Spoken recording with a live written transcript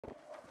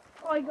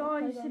Hi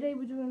guys, today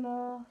we're doing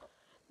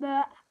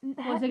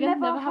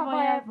Never have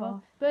I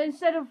ever. But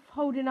instead of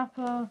holding up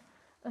a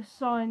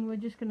sign, we're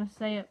just gonna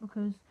say it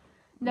because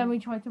then we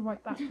tried to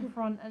write back to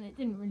front and it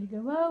didn't really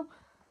go well.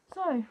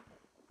 So,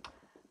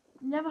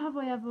 never have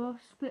I ever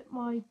split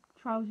my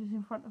trousers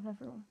in front of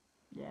everyone.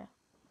 Yeah.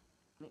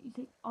 You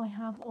think I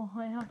have or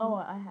I haven't? Oh,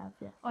 I have,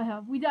 yes. I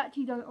have. We'd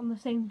actually done it on the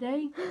same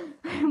day.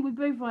 We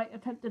both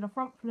attempted a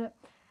front flip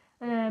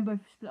and then both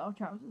split our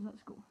trousers at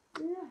school.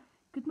 Yeah.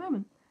 Good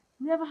moment.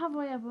 Never have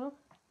I ever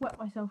wet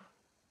myself.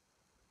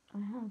 I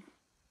have.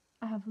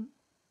 I haven't.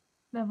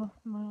 Never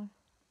in my life.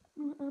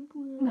 No,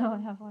 No,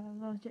 I have. I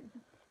was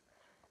joking.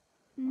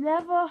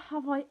 Never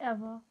have I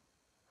ever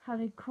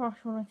had a crush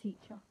on a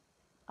teacher.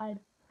 I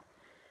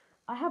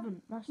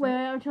haven't. That's Wait,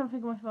 I'm trying to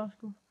think of my first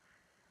school.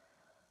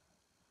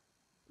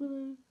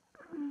 No,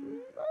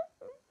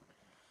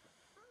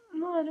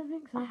 I don't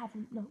think so. I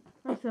haven't, no.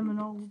 That's them and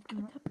old.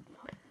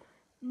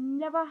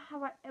 Never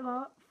have I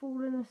ever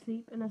fallen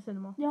asleep in a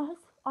cinema. Yes,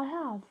 I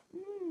have.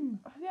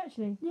 Have you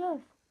actually? Yes.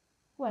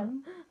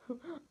 When?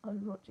 I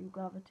was watching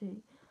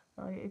Gravity.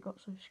 It got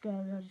so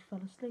scary, I just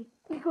fell asleep.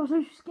 It got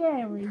so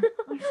scary.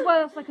 I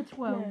swear that's like a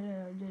 12.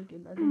 Yeah, I'm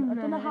joking. I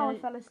don't know how I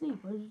fell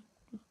asleep.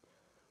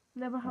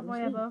 Never have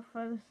I ever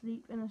fell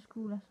asleep in a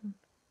school lesson.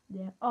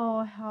 Yeah. Oh,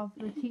 I have.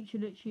 The teacher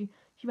literally,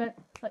 she went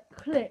like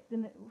clicked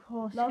and it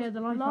scared the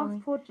life out of me.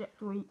 Last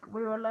project week,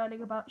 we were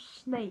learning about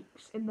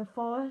snakes in the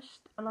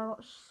forest, and I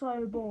got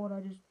so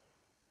bored.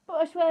 But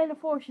I swear in the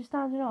forest you're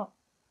standing up.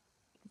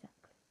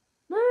 Exactly.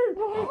 No.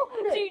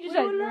 So you just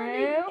we were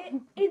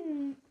learning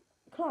in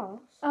class.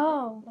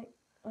 Oh. Like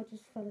I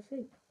just fell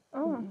asleep.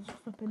 Oh.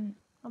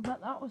 I bet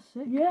that was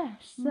sick.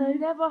 Yes. So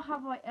never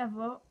have I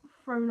ever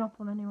thrown up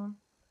on anyone.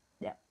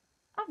 Yeah.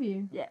 Have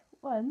you? Yeah.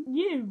 When?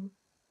 You.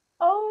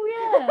 Oh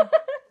yeah.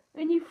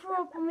 And you threw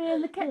up on me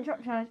in the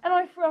ketchup challenge, and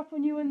I threw up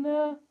on you in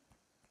the.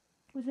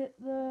 Was it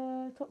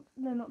the top?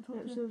 No, not top.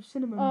 It was the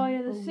cinnamon. Oh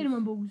yeah, the balls.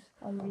 cinnamon balls.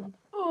 I read.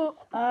 Oh.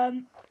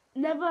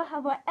 Never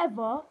have I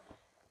ever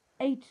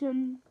ate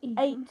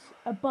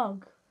a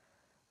bug.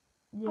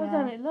 Yeah. I've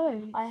done it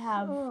loads. I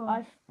have.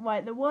 Oh.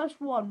 Right, the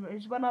worst one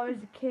was when I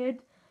was a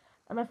kid,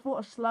 and I thought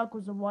a slug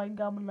was a wine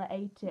gum, and I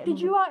ate it.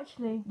 Did you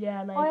actually?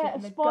 Yeah, and I I ate ate it, a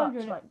and the spider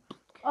guts in it. like.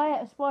 I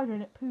ate a spider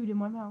and it pooed in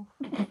my mouth.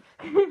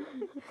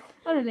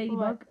 And a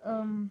ladybug.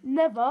 Right.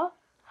 Never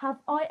have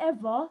I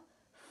ever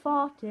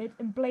farted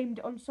and blamed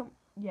it on some.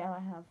 Yeah, I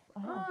have.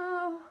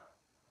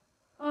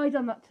 I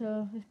done that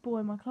to this boy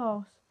in my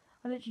class.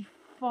 I literally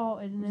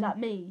farted and Is that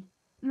me?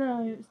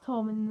 No, it was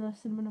Tom in the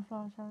cinnamon and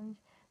flour challenge.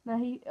 No,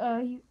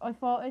 I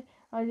farted.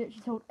 I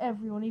literally told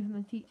everyone, even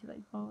the teacher, that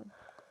he farted.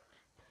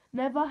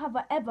 Never have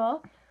I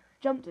ever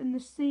jumped in the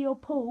sea or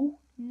pool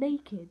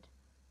naked.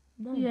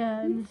 No.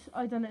 Yeah,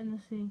 I done it in the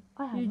sea.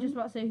 I haven't. You were just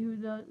about to say who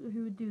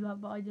would do that,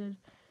 but I did.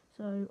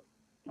 So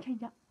change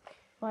that.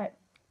 Right.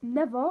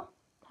 Never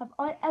have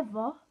I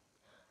ever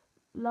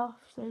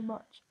laughed so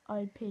much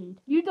I peed.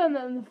 You done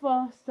that in the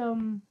first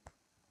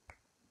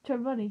Joe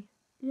Bunny.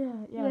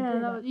 Yeah.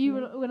 That was you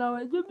when I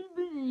went.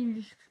 You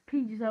just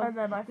peed yourself. And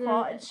then I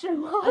farted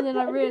so hard. And then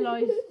I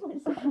realised.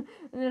 And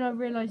then I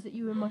realised that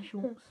you were in my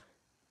shorts.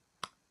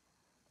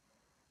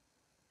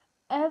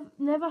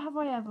 Never have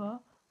I ever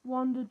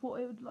wondered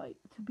what it would like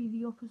to be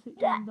the opposite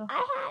gender.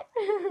 I have.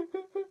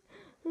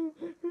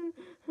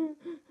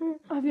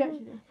 Have you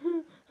actually?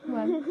 When?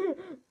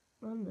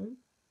 I don't know.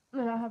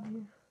 No, have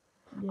you?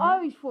 Yeah. I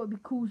always thought it'd be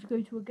cool to go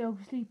to a girl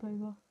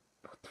sleepover.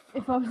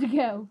 If I was a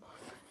girl.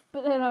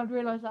 But then I'd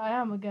realise that I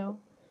am a girl.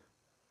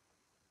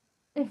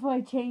 If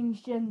I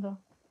change gender.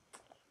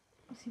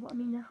 See what I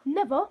mean now?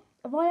 Never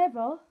have I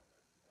ever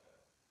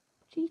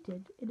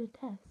cheated in a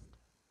test.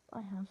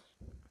 I have.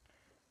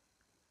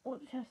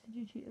 What test did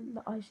you cheat in?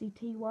 The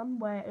ICT one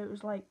where it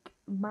was like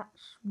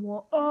match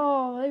what.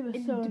 Oh, they were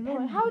so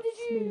annoying. How did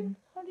you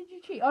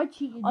cheat? I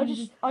cheated.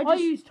 I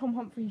used Tom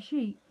Humphrey's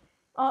sheet.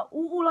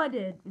 All I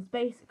did is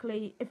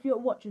basically, if you're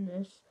watching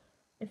this,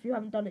 if you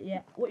haven't done it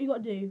yet, what you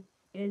got to do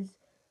is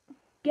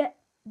get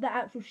the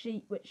actual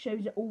sheet which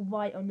shows it all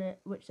right on it,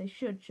 which they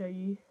should show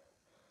you,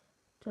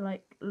 to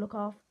like look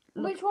after.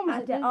 Which one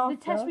was it? The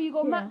test where you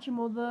got to match them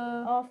or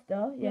the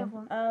after? Yeah.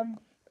 One?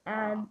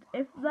 And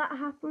if that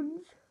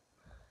happens,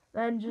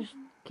 then just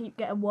keep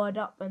getting word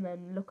up and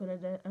then looking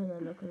at it and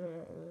then looking at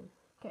it.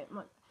 Okay,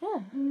 Mike.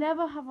 Yeah.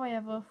 Never have I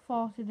ever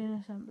farted in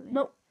assembly.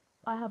 Nope,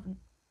 I haven't.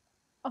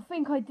 I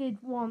think I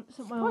did once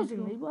at my old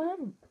Surprisingly, school. but I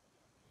haven't.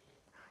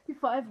 You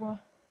fart everywhere.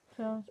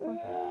 So it's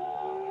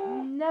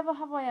fine. Never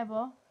have I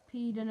ever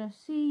peed in a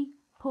sea,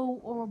 pool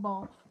or a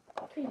bath.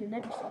 I've peed in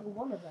every single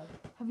one of them.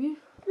 Have you?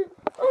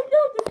 Oh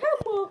no, the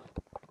camera!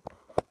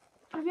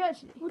 Have you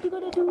actually? What you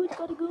gotta do? You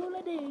gotta go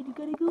like that. You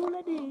gotta go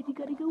like that. You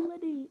gotta go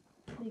like that.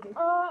 There you go.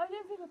 I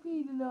don't think I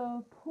peed in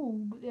a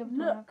pool, but the other time.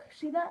 Look,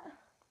 see that?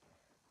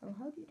 Oh,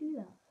 how do you do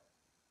that?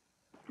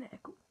 Yeah,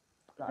 cool.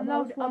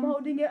 I'm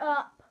holding it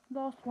up.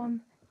 Last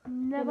one.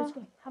 Never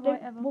have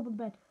Don't I ever. wobble the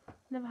bed.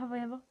 Never have I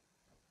ever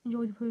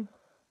enjoyed a poo.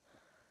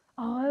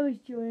 Oh, I always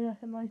enjoy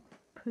like a nice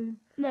poo.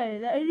 No,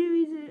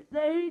 the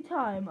only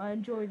time I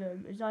enjoy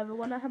them is either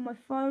when I have my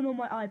phone or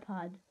my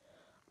iPad,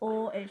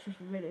 or it's just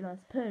a really nice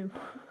poo.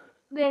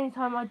 The only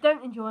time I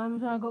don't enjoy them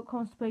is when I got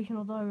constipation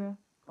or diarrhea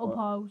or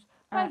piles.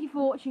 Thank you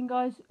for watching,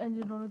 guys.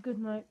 Ended on a good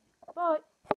note. Bye.